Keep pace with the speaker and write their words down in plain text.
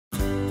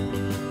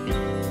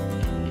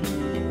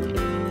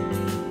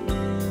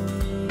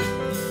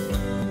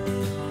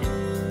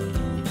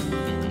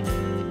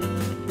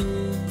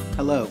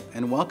Hello,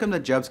 and welcome to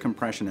Job's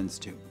Compression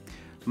Institute.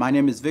 My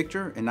name is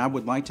Victor, and I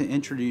would like to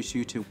introduce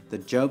you to the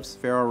Job's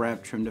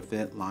FarrowWrap Trim to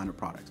Fit line of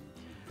products.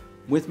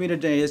 With me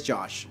today is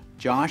Josh.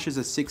 Josh is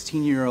a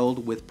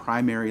 16-year-old with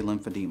primary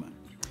lymphedema.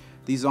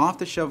 These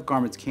off-the-shelf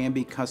garments can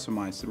be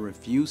customized through a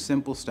few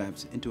simple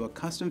steps into a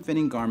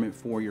custom-fitting garment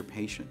for your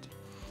patient.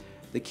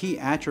 The key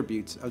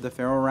attributes of the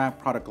FarrowWrap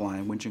product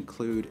line, which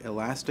include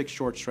elastic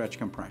short stretch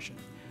compression,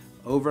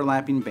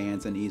 overlapping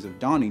bands, and ease of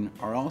donning,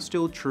 are all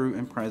still true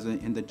and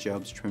present in the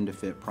Job's Trim to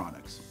Fit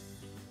products.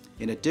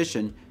 In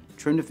addition,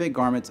 Trim to Fit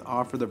garments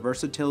offer the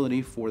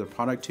versatility for the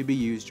product to be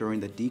used during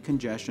the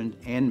decongestion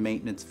and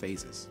maintenance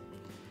phases.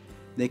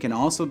 They can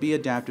also be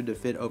adapted to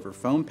fit over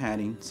foam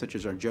padding, such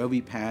as our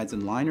Jovi pads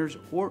and liners,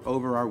 or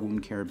over our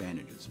wound care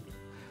bandages.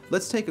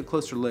 Let's take a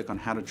closer look on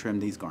how to trim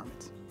these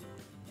garments.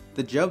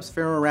 The Job's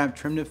FarrowWrap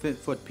Trim to Fit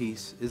foot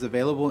piece is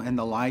available in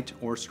the light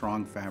or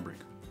strong fabric.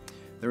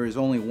 There is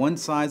only one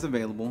size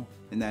available,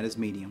 and that is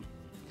medium.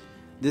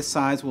 This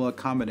size will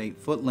accommodate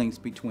foot lengths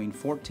between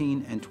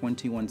 14 and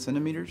 21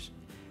 centimeters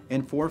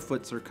and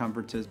forefoot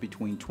circumferences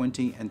between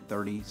 20 and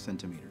 30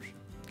 centimeters.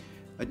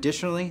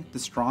 Additionally, the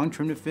strong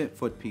Trim to Fit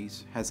foot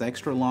piece has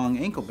extra long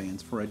ankle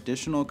bands for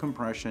additional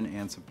compression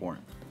and support.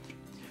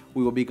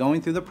 We will be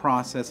going through the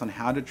process on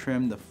how to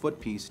trim the foot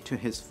piece to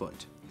his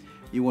foot.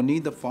 You will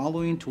need the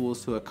following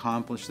tools to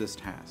accomplish this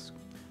task: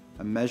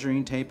 a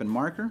measuring tape and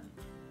marker,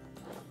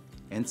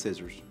 and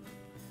scissors.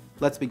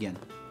 Let's begin.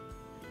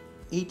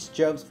 Each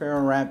Job's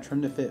FarrowWrap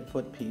Trim to Fit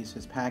foot piece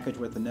is packaged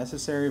with the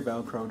necessary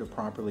Velcro to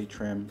properly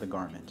trim the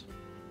garment.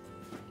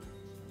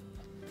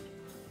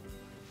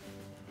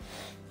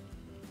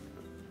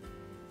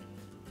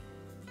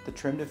 The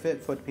Trim to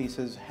Fit foot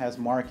pieces has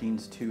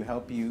markings to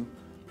help you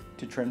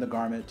to trim the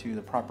garment to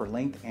the proper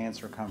length and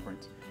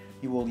circumference.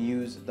 You will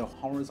use the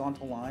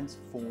horizontal lines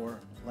for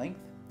length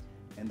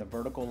and the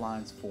vertical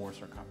lines for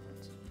circumference.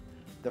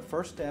 The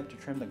first step to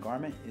trim the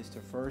garment is to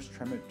first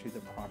trim it to the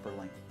proper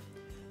length.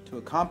 To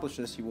accomplish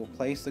this, you will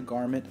place the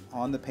garment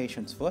on the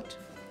patient's foot.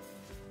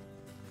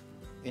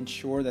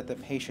 Ensure that the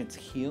patient's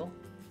heel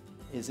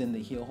is in the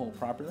heel hole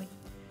properly.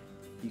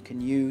 You can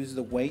use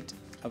the weight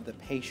of the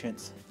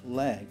patient's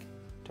leg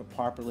to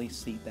properly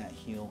seat that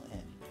heel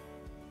in.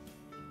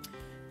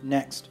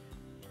 Next,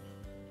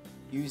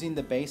 using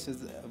the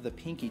bases of the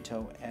pinky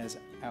toe as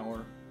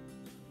our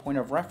point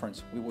of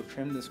reference, we will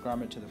trim this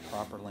garment to the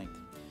proper length.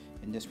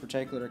 In this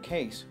particular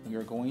case, we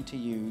are going to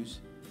use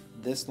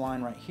this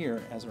line right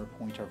here as our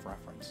point of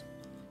reference.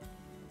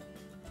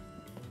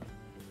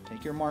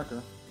 Take your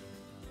marker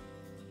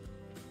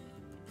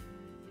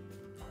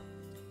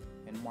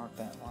and mark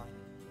that line.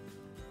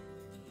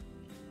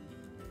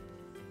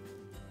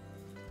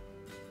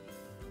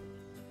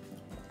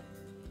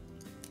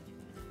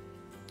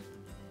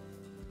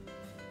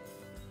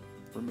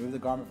 Remove the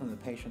garment from the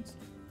patient's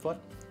foot.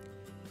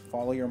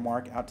 Follow your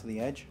mark out to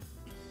the edge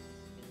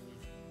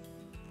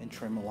and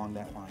trim along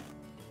that line.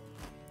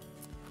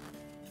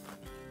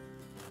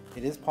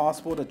 It is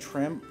possible to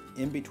trim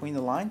in between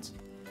the lines.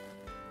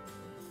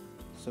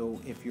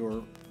 So if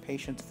your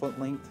patient's foot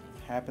length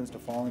happens to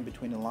fall in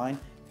between the line,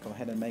 go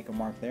ahead and make a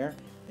mark there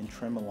and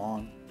trim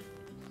along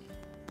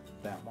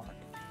that mark.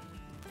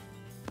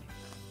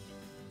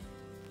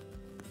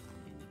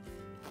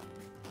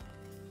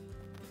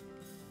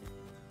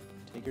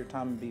 Take your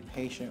time and be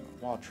patient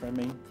while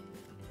trimming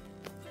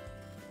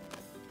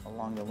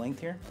along the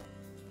length here.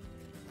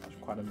 There's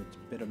quite a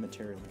bit of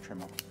material to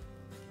trim off.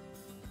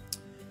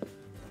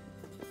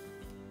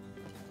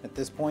 At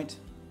this point,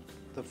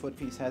 the foot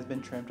piece has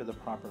been trimmed to the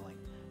proper length.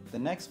 The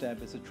next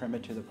step is to trim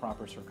it to the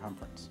proper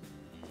circumference.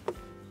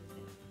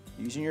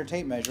 Using your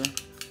tape measure,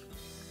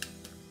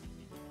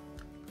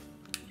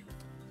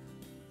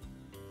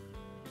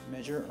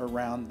 measure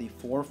around the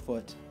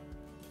forefoot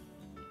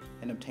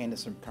and obtain the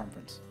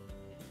circumference.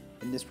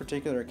 In this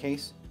particular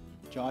case,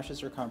 Josh's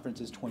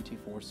circumference is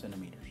 24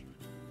 centimeters.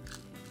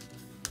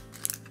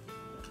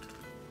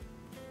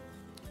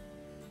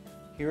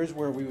 Here's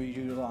where we will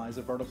utilize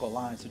the vertical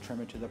lines to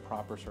trim it to the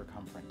proper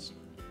circumference.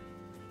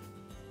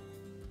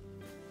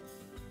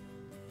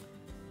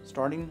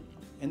 Starting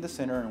in the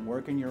center and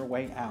working your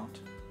way out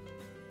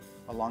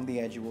along the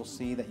edge, you will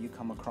see that you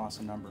come across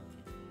a number.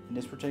 In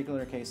this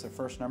particular case, the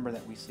first number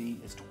that we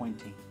see is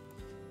 20.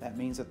 That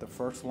means that the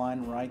first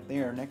line right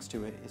there next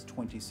to it is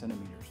 20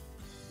 centimeters.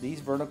 These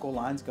vertical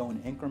lines go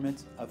in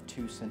increments of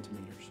 2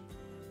 centimeters.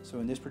 So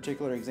in this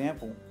particular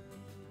example,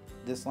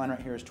 this line right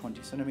here is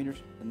 20 centimeters,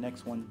 the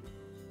next one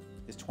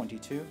is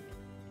 22,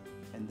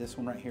 and this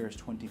one right here is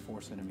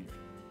 24 centimeters.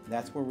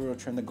 That's where we will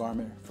trim the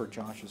garment for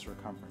Josh's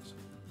circumference.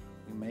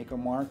 We make a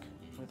mark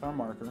with our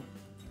marker,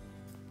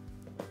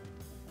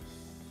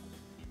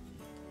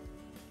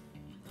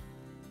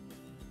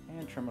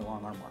 and trim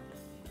along our mark.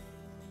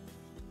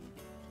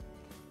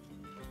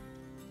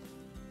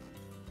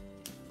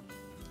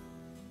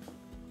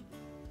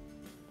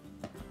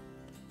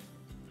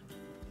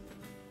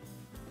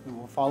 We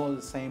will follow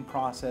the same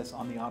process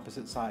on the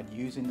opposite side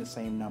using the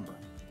same number.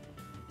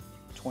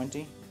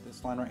 20,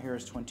 this line right here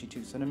is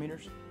 22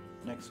 centimeters.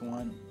 Next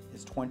one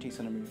is 20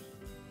 centimeters.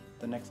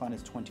 The next line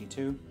is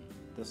 22.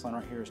 This line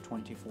right here is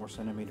 24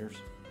 centimeters.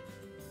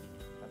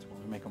 That's where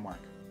we make a mark.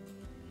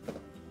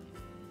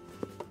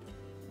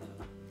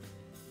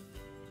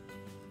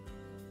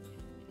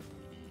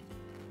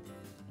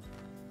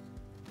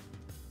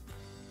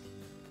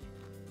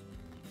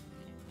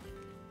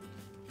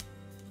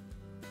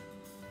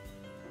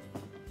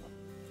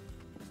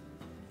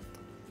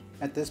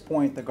 At this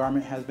point, the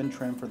garment has been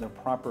trimmed for the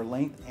proper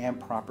length and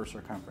proper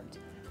circumference.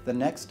 The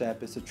next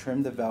step is to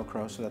trim the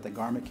Velcro so that the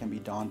garment can be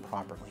donned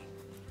properly.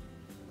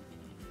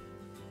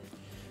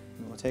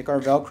 We will take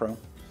our Velcro,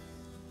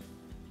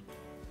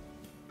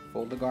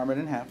 fold the garment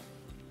in half,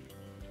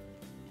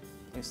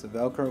 place the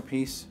Velcro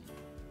piece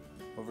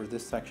over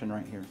this section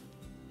right here.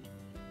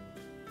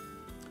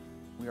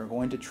 We are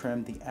going to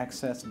trim the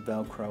excess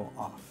Velcro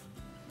off.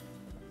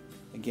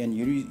 Again,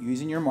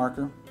 using your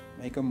marker,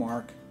 make a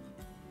mark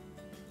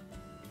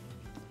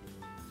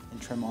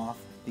and trim off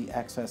the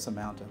excess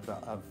amount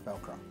of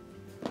Velcro.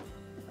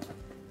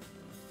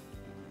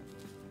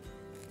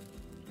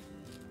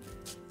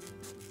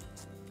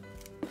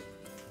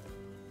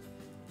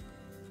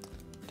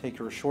 Take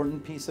your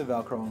shortened piece of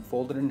Velcro and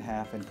fold it in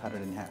half and cut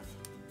it in half.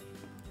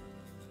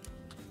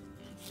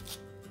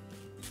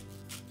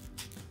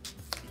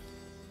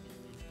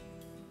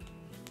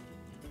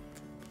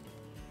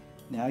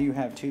 Now you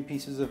have two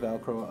pieces of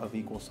Velcro of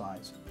equal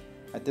size.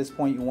 At this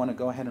point, you want to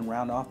go ahead and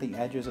round off the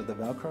edges of the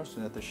Velcro so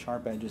that the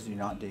sharp edges do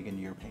not dig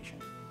into your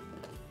patient.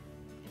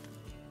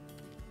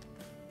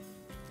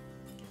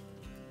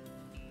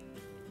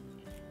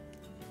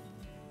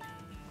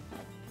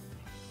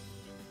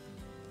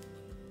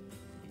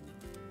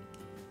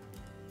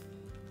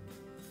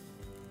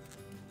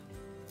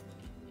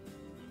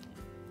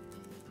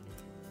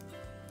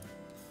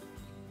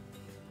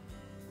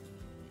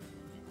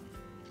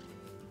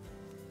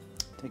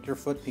 Take your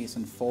foot piece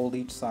and fold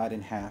each side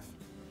in half.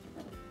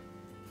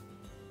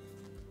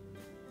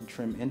 And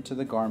trim into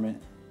the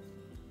garment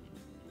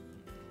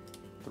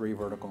 3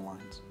 vertical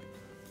lines.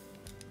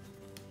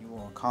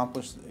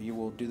 You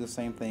will do the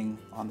same thing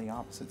on the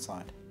opposite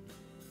side.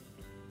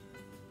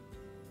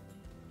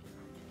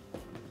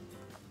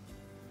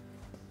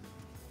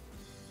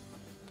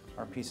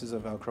 Our pieces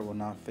of Velcro will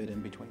not fit in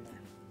between there.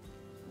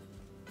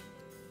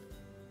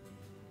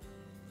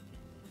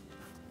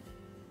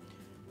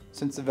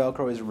 Since the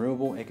Velcro is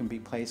removable, it can be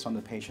placed on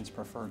the patient's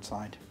preferred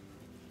side.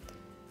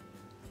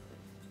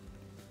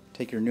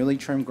 Take your newly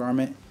trimmed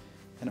garment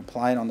and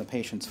apply it on the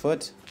patient's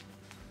foot,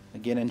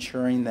 again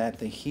ensuring that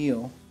the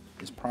heel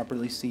is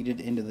properly seated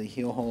into the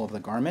heel hole of the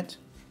garment.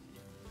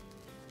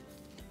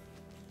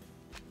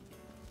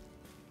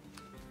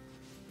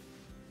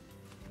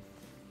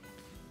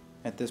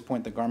 At this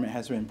point, the garment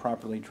has been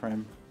properly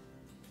trimmed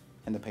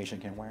and the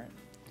patient can wear it.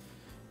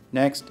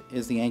 Next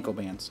is the ankle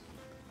bands.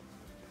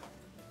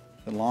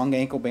 The long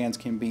ankle bands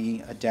can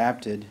be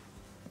adapted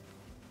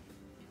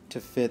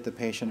to fit the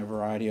patient a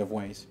variety of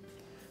ways.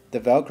 The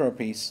Velcro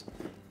piece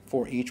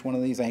for each one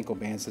of these ankle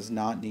bands does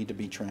not need to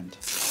be trimmed.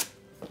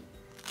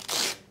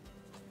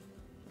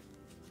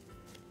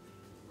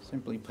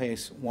 Simply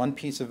place one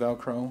piece of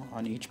Velcro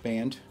on each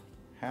band,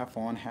 half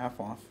on, half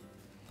off.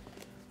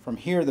 From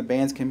here, the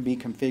bands can be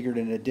configured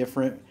into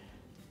different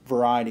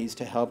varieties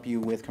to help you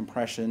with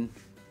compression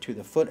to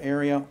the foot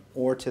area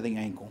or to the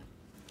ankle.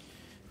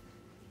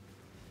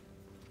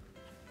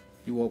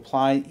 You will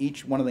apply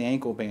each one of the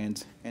ankle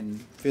bands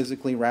and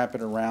physically wrap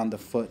it around the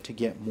foot to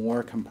get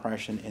more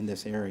compression in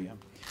this area.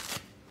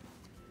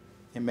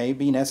 It may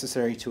be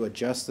necessary to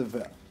adjust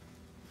the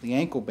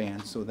ankle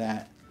band so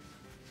that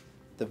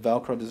the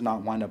Velcro does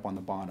not wind up on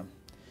the bottom.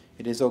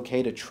 It is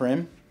okay to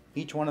trim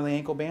each one of the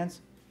ankle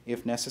bands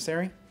if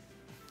necessary.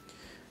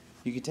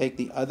 You can take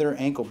the other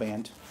ankle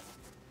band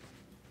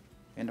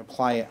and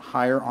apply it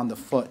higher on the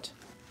foot.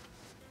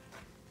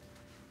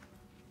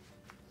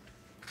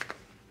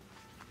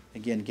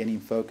 Again, getting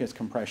focused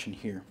compression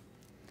here.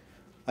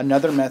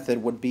 Another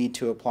method would be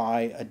to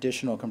apply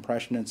additional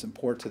compression and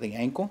support to the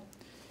ankle.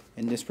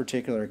 In this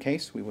particular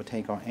case, we will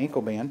take our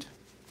ankle band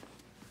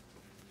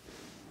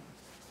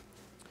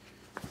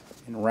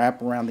and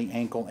wrap around the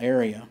ankle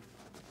area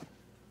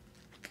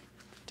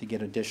to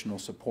get additional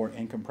support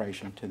and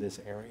compression to this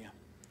area.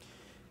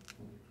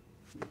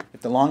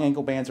 If the long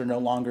ankle bands are no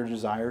longer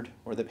desired,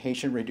 or the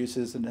patient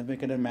reduces a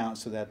significant amount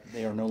so that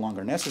they are no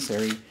longer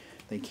necessary,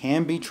 they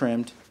can be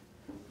trimmed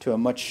to a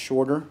much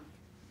shorter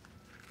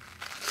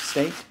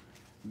state,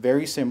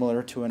 very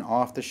similar to an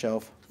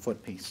off-the-shelf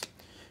foot piece.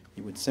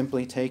 You would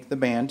simply take the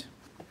band,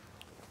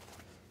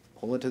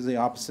 pull it to the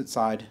opposite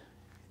side,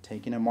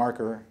 taking a mark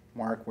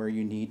where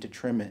you need to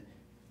trim it,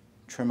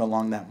 trim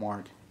along that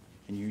mark,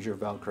 and use your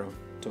Velcro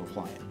to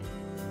apply it.